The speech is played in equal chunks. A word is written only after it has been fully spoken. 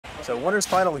So winner's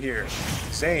final here.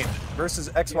 Xane versus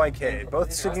XYK.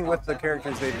 Both sticking with the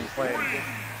characters they've been playing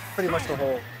pretty much the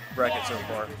whole bracket so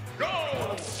far.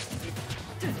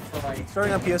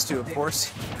 Starting on PS2, of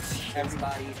course.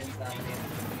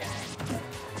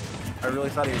 I really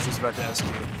thought he was just about to SQ.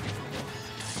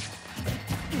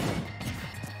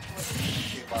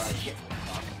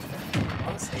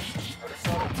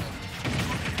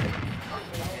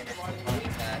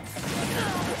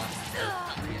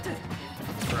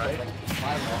 Right.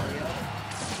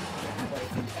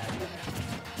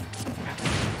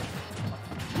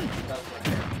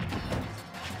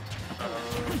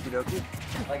 Okie dokie.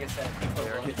 Like I said,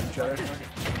 they're hitting each other.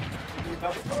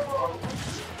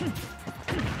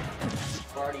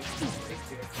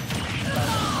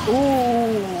 Ooh!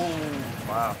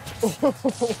 Wow.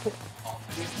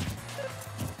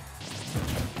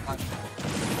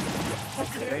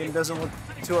 Xane doesn't look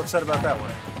too upset about that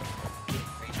one.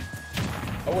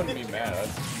 I wouldn't be mad.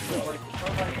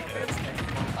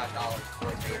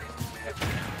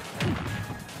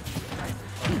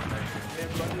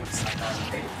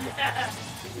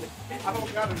 I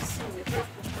don't got it.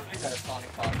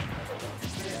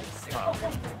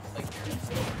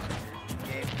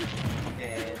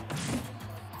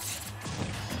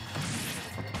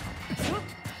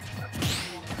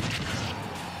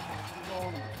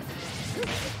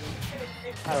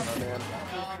 I don't know, man.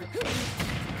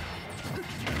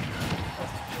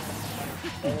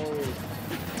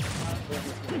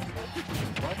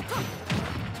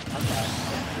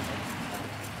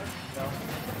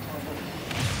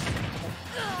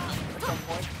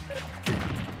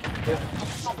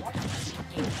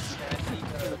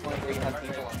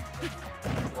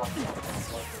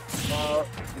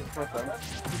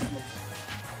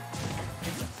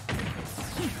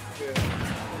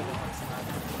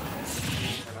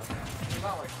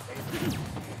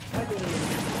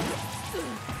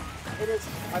 It is,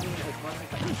 I mean, it's one thing.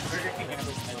 Burger King has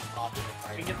this kind of popular.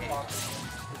 We get the box.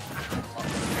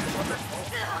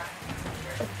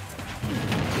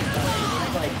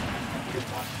 Like,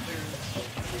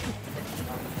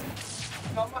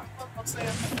 I'm saying,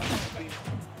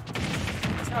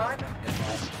 it's time.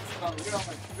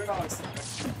 You're not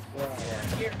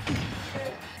here.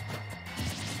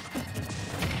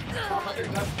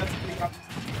 That's the big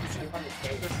opportunity.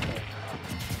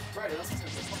 Right, that's what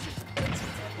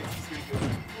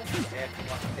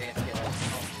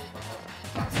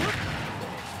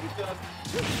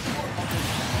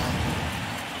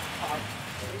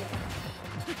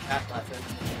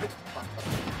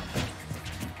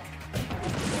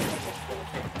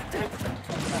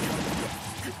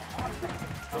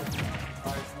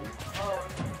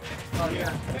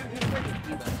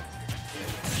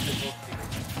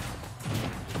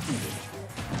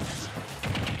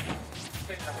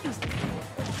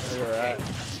We're at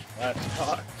last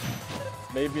talk.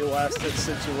 Maybe last hit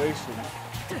situation.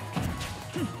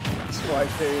 That's why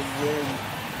they win.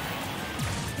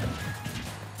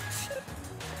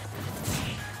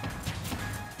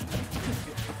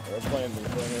 They're playing the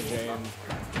winner game.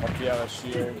 Up the other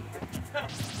shield.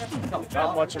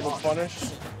 Not much of a punish.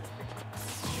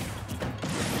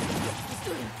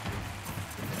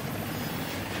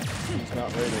 He's not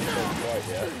ready to go quite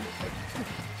yet.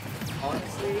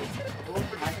 Honestly,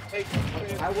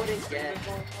 I wouldn't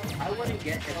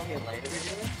get anything later to do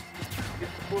it.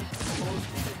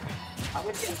 I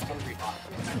would get hungry hot.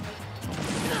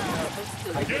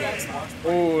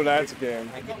 Oh, that's a game.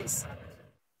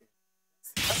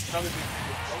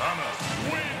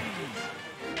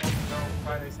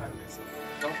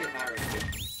 Don't get married.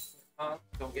 Huh?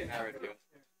 Don't get married.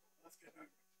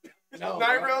 No,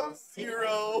 Nairo,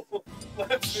 0.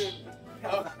 Let's see.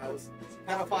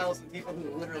 Pedophiles and people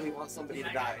who literally want somebody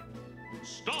to die.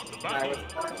 Stop the battle.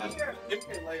 Almost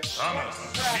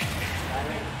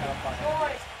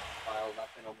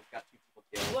got 2 people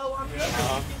killed. Well, I'm good.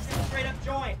 Straight up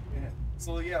join.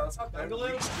 So yeah, let's hop down to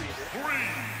League Street. 3,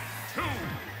 2,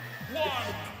 1.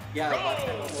 Yeah, last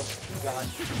time almost got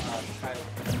Kyle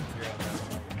 0.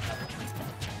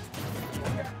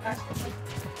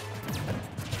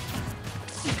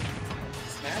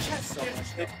 Smash has so much.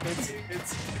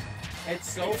 It's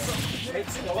so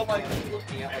like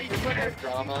looking at like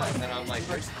drama, and then I'm like,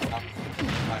 the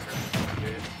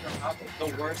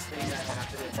worst thing that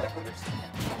happened is like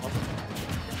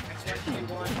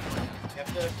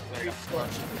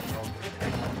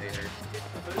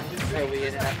so we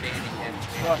ended up banning him.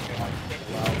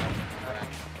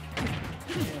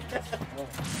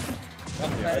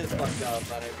 That is fucked up,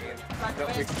 but I mean,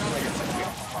 don't we feel like it's like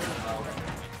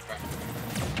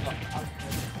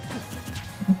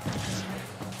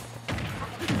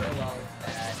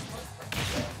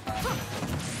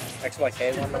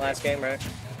XYK won the last game, right?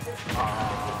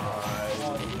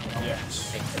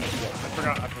 Yes. I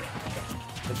forgot.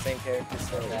 The same character,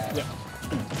 so that. Yeah.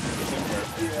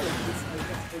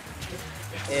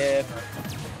 If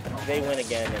they win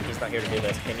again and he's not here to do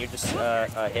this, can you just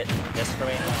hit this for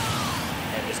me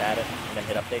and just add it and then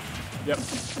hit update? Yep.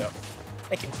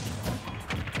 Thank you.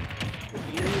 Do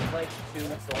you like to join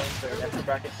the next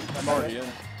bracket? I'm already in.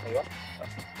 There you are.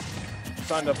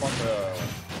 Signed up on the.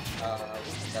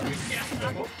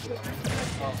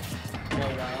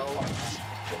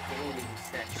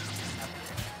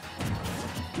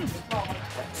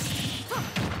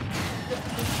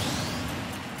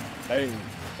 Hey,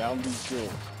 down these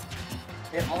skills.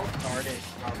 It all started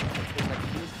from like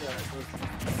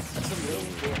some really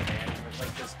cool man. It was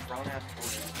like this grown ass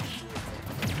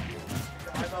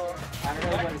I don't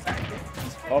know what exactly.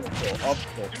 Up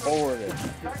the forward,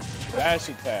 dash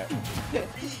attack.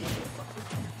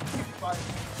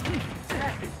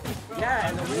 Yeah,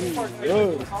 and the weird part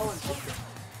is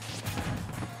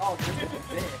oh, this is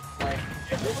big. Like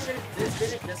this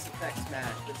didn't just affect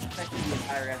Smash. This affected the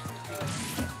entire FTP.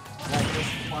 Like this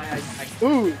is why I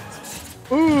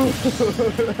Ooh,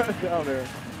 down there.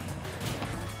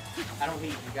 I don't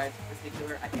hate you guys in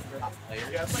particular. I think we're top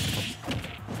players.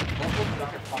 Local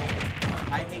top players.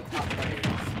 I hate top players.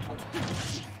 Most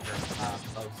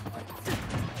like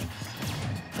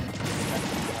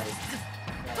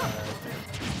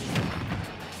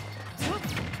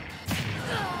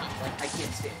I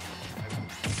can't stand it.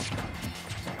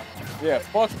 Yeah,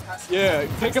 fuck. Yeah,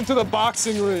 take him to the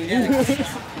boxing ring. Yeah.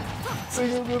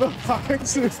 Take him to the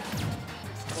boxing.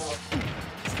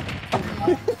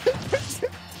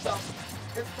 So,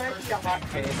 this might be a hot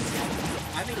take.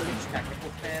 I'm a huge technical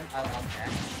fan. I love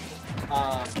tech.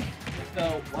 So,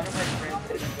 one of my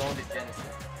friends is going to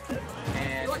Genesis.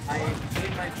 And I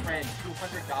paid my friend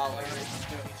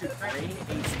 $200 to bring a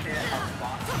set of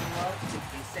boxing gloves to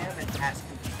Xane and ask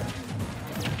him to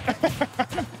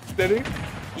Did he?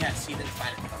 Yes, he didn't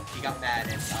sign it for him. He got mad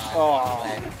and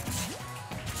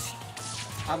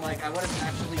I'm like, I would have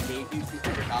actually gave you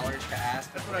 $200 to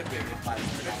ask, but I gave you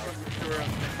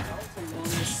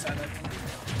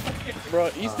 $500.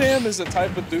 Bro, Ethan is the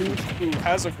type of dude who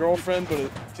has a girlfriend, but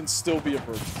it can still be a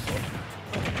virgin.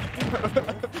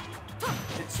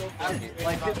 It's so funny.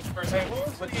 Like,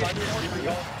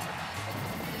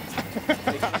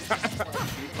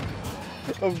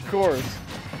 Of course.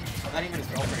 not even his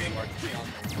girlfriend anymore.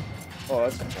 Oh,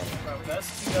 that's funny.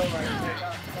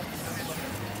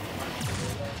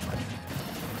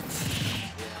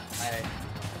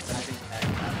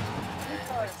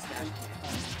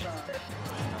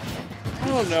 I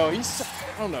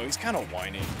don't know. He's kind of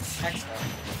whiny. Excellent.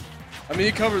 I mean,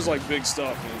 he covers like big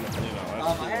stuff, and you know.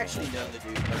 I actually know the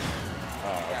dude. But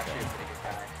he's actually a pretty good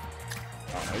guy. I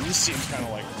don't know, he seems kind of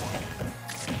like whiny.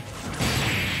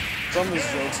 Some of his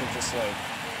jokes are just like,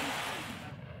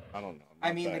 I don't know.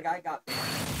 I mean, the guy got. Oh,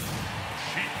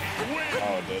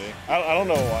 did he? I don't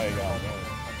know why he got that.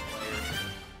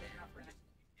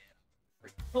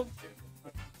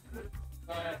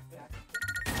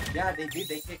 Yeah, they did.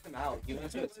 They kicked him out.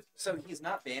 So he's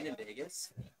not banned in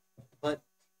Vegas, but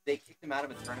they kicked him out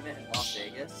of a tournament in Las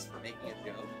Vegas for making a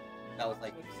joke that was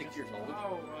like 6 years old.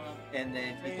 And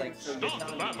then he's like, so you're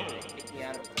telling me they kicked me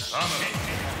out of a tournament?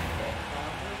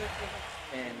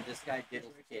 And this guy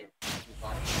diddles a kid.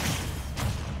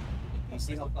 You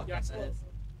see how fucked that is?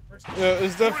 Yeah,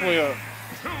 it's definitely a.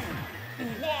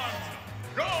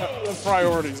 The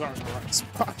priorities aren't the right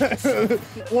spot.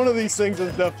 One of these things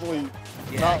is definitely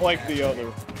not like the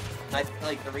other. I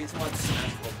like the reason why the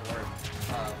Smash will work.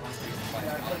 One of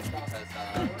the reasons why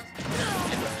it's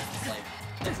because like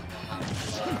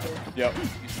Yep.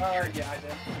 yeah, I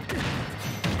did.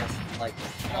 Just like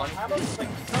on. How about like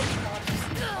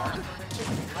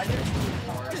I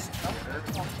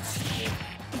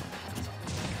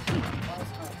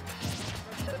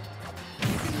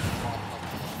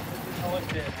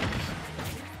did.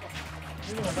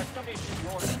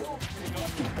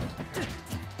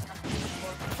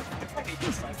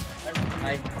 I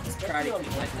try to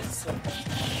keep like this.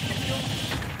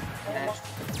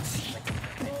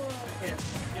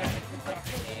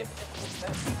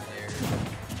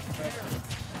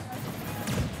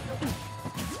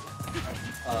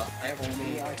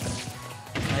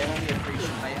 I only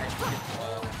appreciate I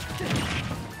think it's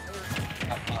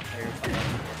how top players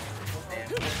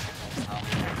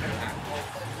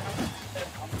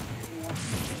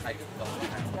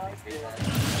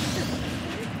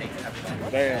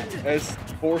Damn, that's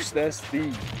forced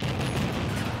SD.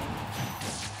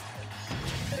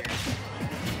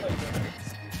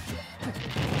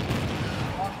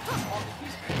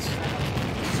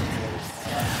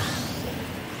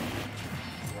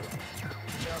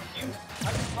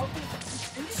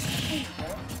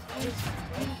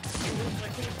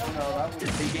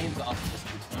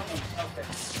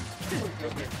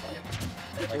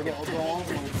 Like,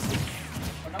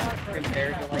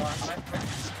 compared to like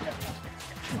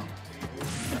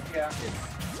Yeah.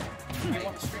 You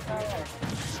want to stream that or?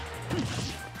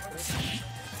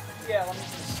 Yeah, let me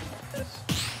just.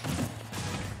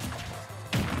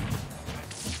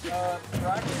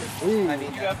 Ooh. I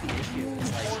mean, that's the issue.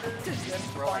 It's like, you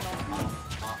throw like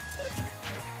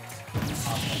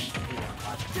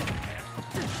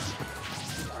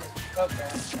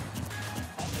Okay.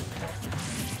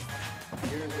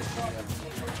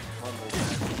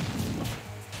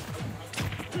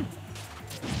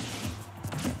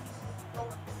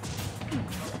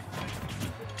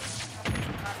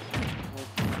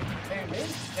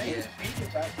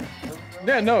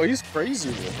 Yeah, no, he's crazy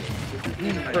with it.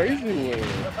 He's crazy with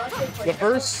it. The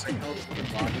first... and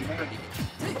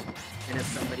if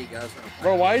somebody goes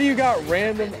Bro, why do you got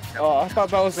random... Oh, I thought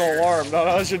that was an alarm. No,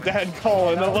 that was your dad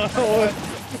calling. Not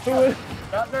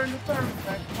during the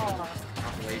tournament, come on.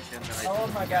 compilation that I Oh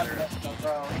my god,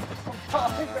 bro.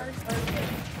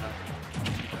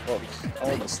 Oh, tell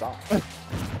him to stop.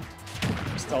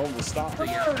 Just tell him to stop. so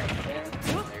yeah,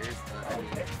 there's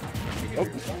Oh,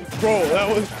 bro,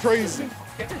 that was crazy.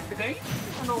 They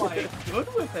kind of like good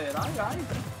with it.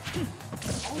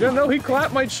 Yeah, no, he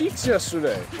clapped my cheeks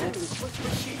yesterday.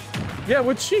 Yeah,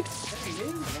 with Sheik.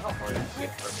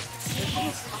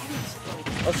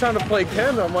 I was trying to play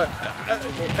Ken. I'm like,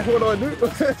 what do I do?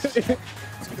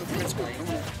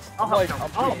 I'm like,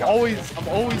 I'm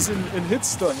always in hit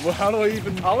stun. Well, how do I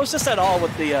even? I was just at all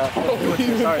with the.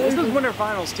 Sorry, this was Winter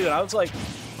Finals too. I was like,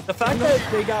 the fact that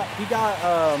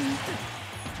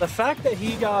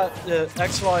he got the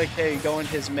XYK going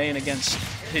his main against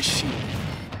his Sheik.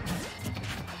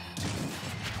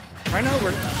 Right now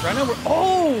we're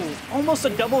almost a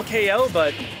double KO,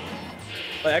 but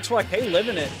XYK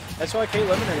living it. XYK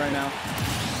living it right now.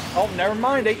 Oh, never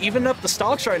mind. They evened up the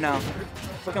stocks right now.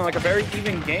 It's looking like a very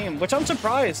even game, which I'm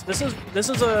surprised. This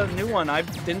is a new one. I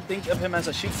didn't think of him as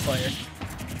a Sheik player.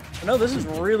 But no, this is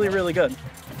really, really good.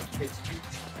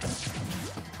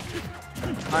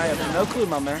 I have no clue,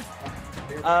 my man.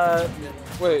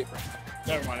 Wait.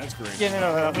 Never mind, that's green. Yeah,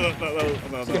 no.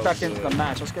 Let's get back into the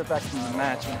match. Let's get back into the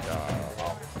match.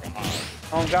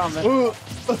 Oh, God, man. Look,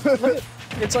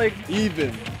 it's like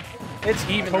Even. it's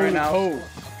even right now. And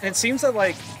it seems that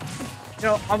like, you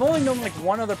know, I've only known like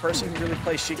one other person who really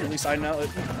plays Sheik. At least I know.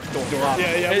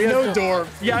 Yeah, we know Dorp.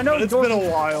 Yeah, I know. It's been a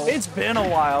while. It's been a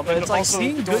while, but And it's like also,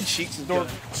 seeing Dorp- good Sheiks is good.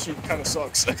 Sheik kind of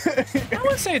sucks. I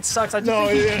wouldn't say it sucks. I just No,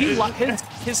 think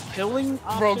his killing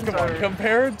Bro, options come on. are.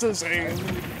 Compared to Xane.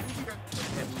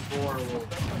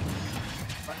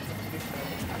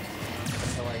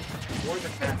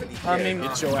 I mean,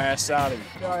 Get your ass out of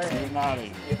here. Get out of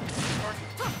here.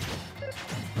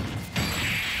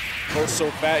 Bro's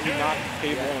so fat, he knocked the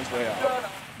table on his way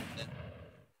out.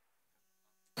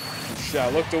 Yeah, I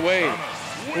looked away.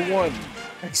 Who won?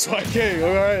 XYK.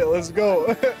 Alright, let's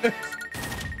go.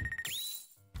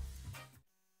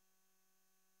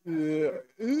 Yeah.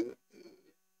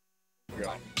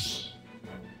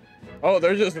 Oh,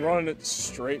 they're just running it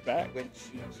straight back.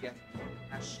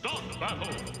 Stop the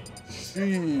battle.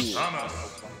 Jeez.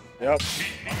 Samus.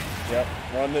 Yep,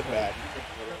 running it back.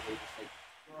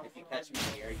 If you catch me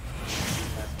here, you can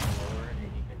press forward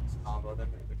and you can just combo them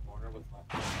in the corner with my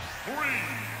 3,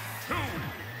 2,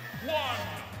 1,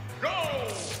 go!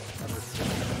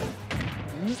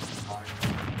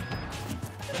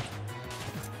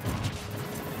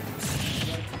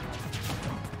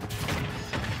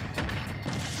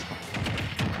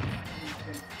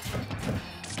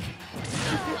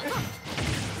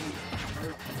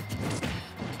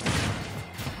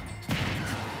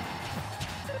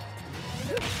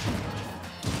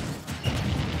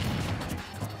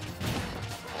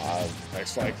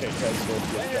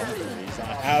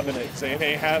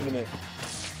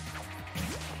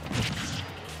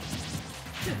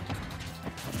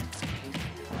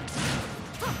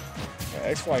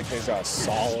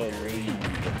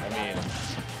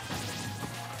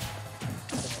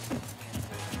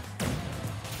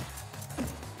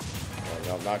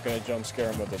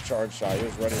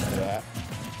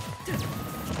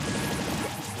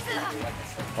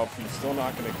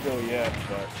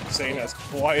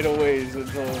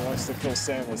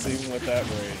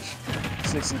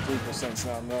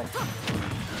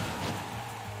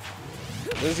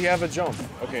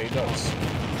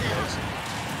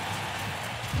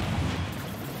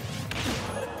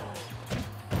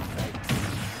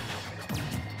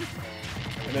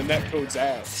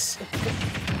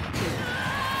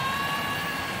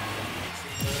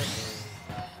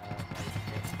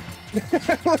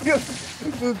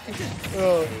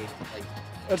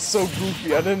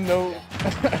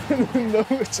 No,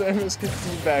 Samus can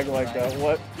teabag like that.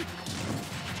 What?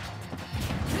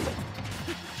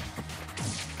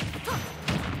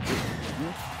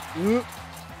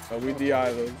 Oh, we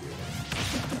DI those.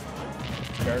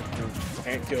 Character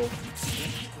can't kill.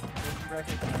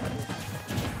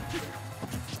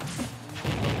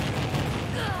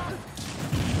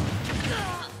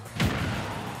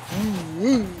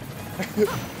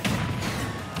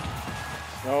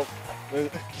 Nope.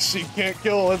 She can't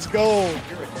kill. Let's go.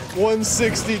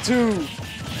 162.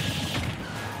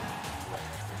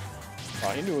 Oh,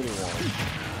 he knew what he wanted.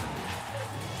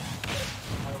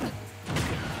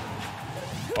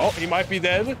 Oh, he might be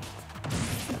dead.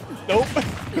 Nope.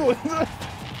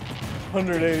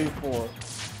 184.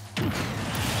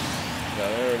 Yeah,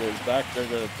 there it is. Back there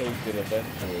gonna take it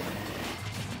eventually.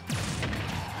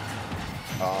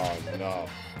 Oh no.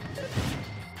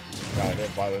 Got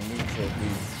hit by the neutral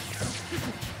beat.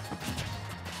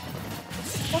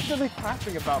 What are they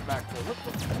clapping about back there? What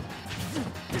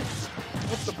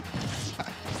the?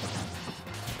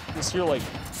 Just hear like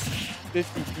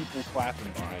 50 people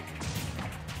clapping behind you.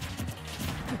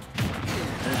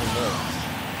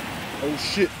 Oh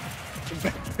shit!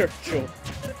 Back there kill.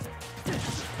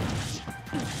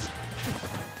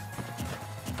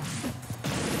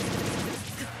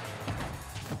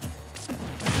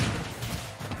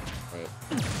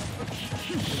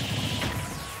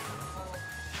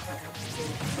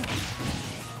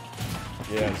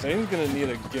 Yeah, Zane's gonna need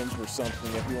a gimp or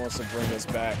something if he wants to bring us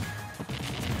back.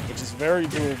 Which is very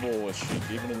doable with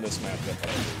Sheik, even in this matchup.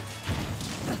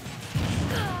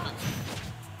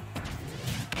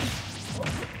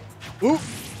 Ooh!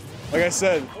 Like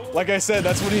I said,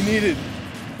 that's what he needed.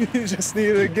 He just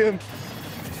needed a gimp.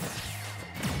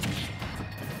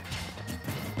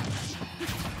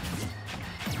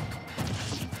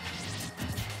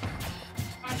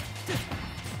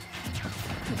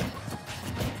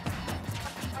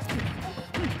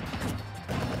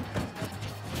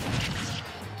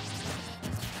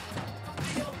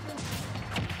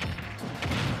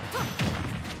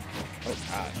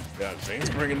 Zane's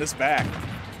bringing this back.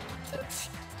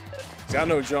 He's got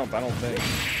no jump, I don't think.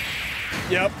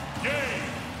 Yep.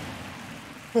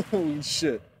 Holy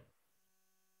shit.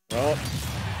 Well.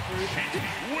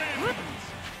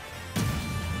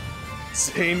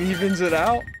 Zane evens it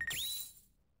out.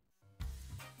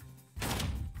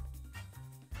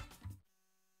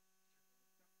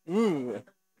 Ooh.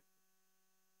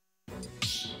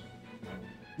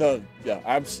 No,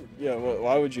 yeah, yeah.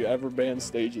 Why would you ever ban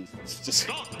stages? It's just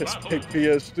pick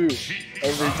PS2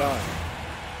 every time.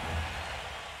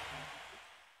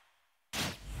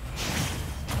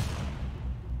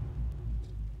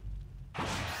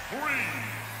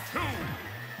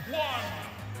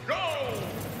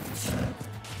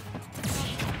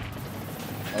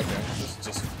 Okay, just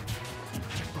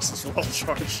this is well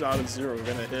charged shot of 0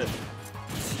 gonna hit.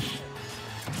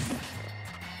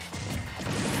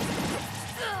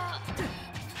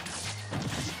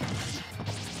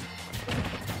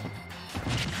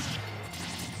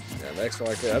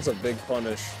 XYK, that's a big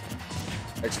punish.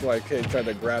 XYK tried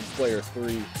to grab player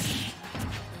 3. Ooh,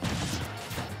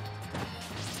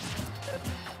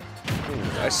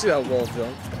 I see that wall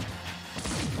jump.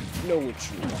 You know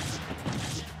what you want.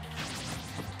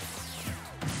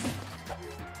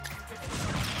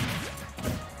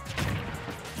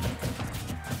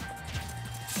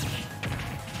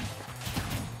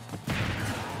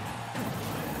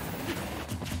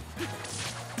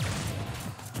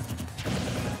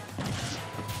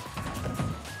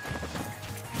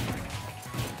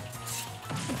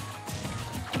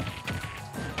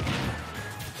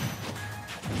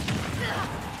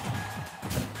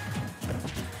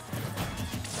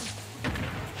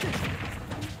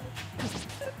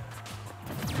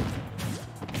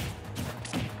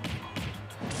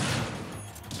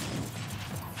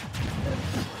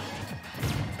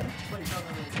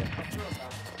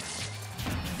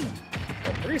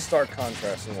 Pretty stark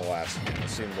contrast in the last game. It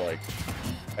seemed like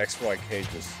XYK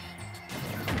just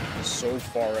was so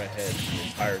far ahead the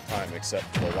entire time except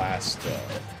for the last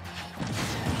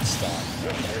stop.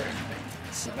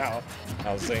 So now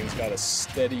Zane's got a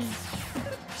steady lead.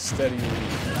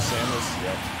 Samus,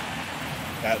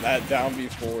 yep. That down B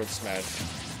forward smash.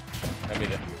 I mean,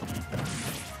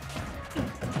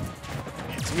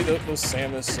 to me, those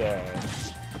Samus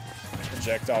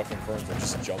projectile confirms are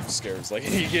just jump scares. Like,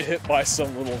 you get hit by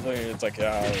some little thing, and it's like,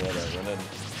 ah, whatever, and then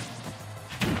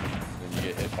you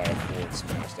get hit by a forward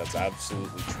smash. That's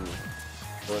absolutely true.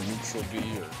 For a neutral B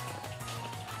or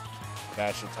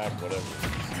dash attack, whatever it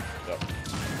is. Yep.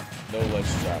 No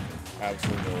ledge trapping.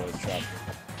 Absolutely no ledge trapping.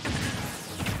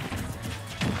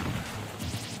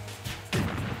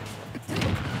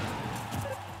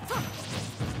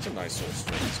 Soul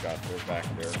Strain's got their back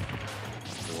there.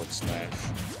 Forward smash.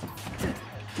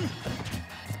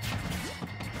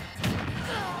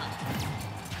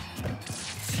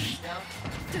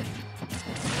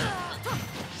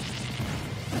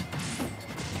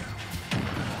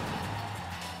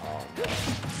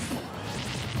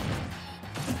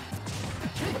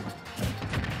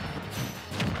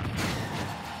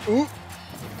 Ooh!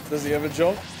 Does he have a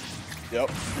jump?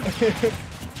 Yep.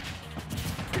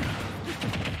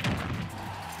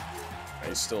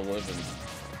 He's still living.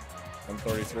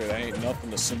 133, that ain't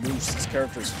nothing to Samus. This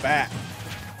character's fat.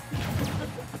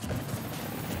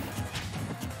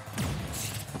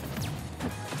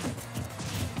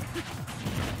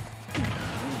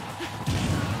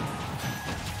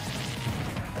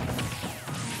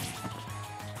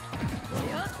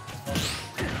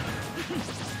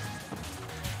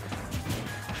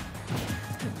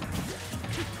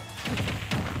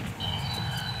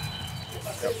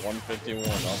 Got 151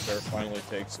 out there, finally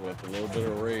takes it with a little bit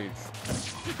of rage.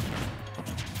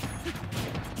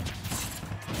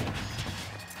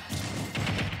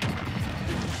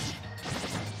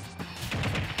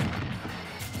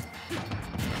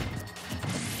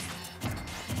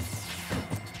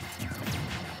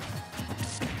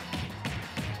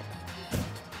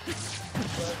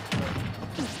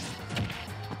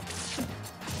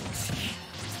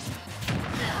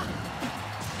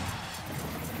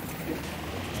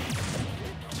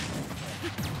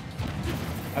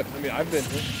 I mean, I've been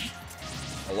here.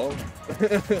 Hello?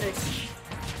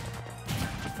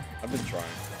 I've been trying.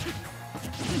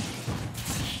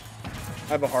 I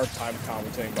have a hard time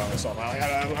commentating by myself.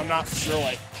 I'm not sure,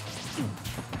 like...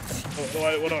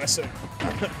 What do I say?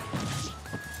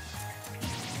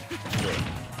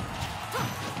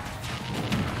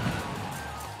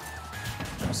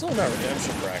 I'm still not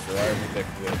Redemption Cracker. I already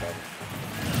predicted it about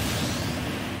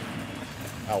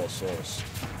Allosaurus.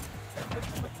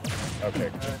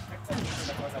 Okay.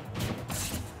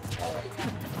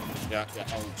 Yeah,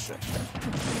 oh shit.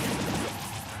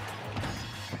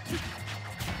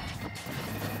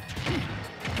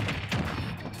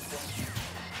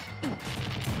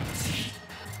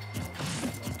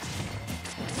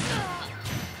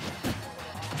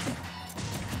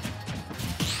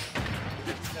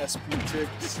 SP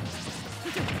ticks.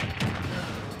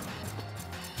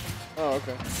 Oh,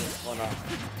 okay. Why not?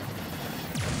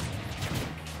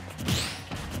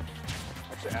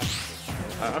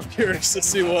 I'm curious to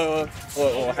see what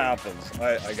happens.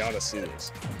 I gotta see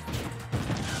this.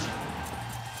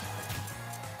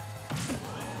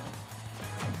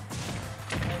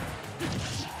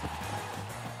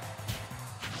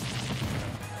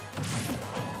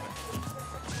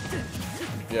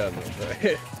 Yeah, no,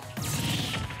 right.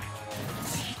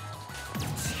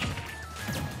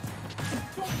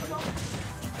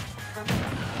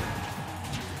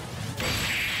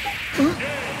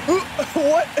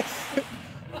 What?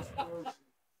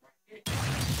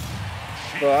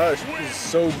 Bro, that is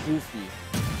so goofy.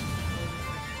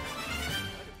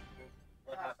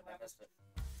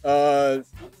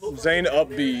 Xane up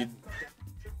B.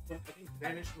 I think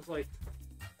Vanish was like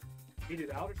heated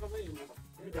out or something, and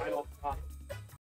he died off the top.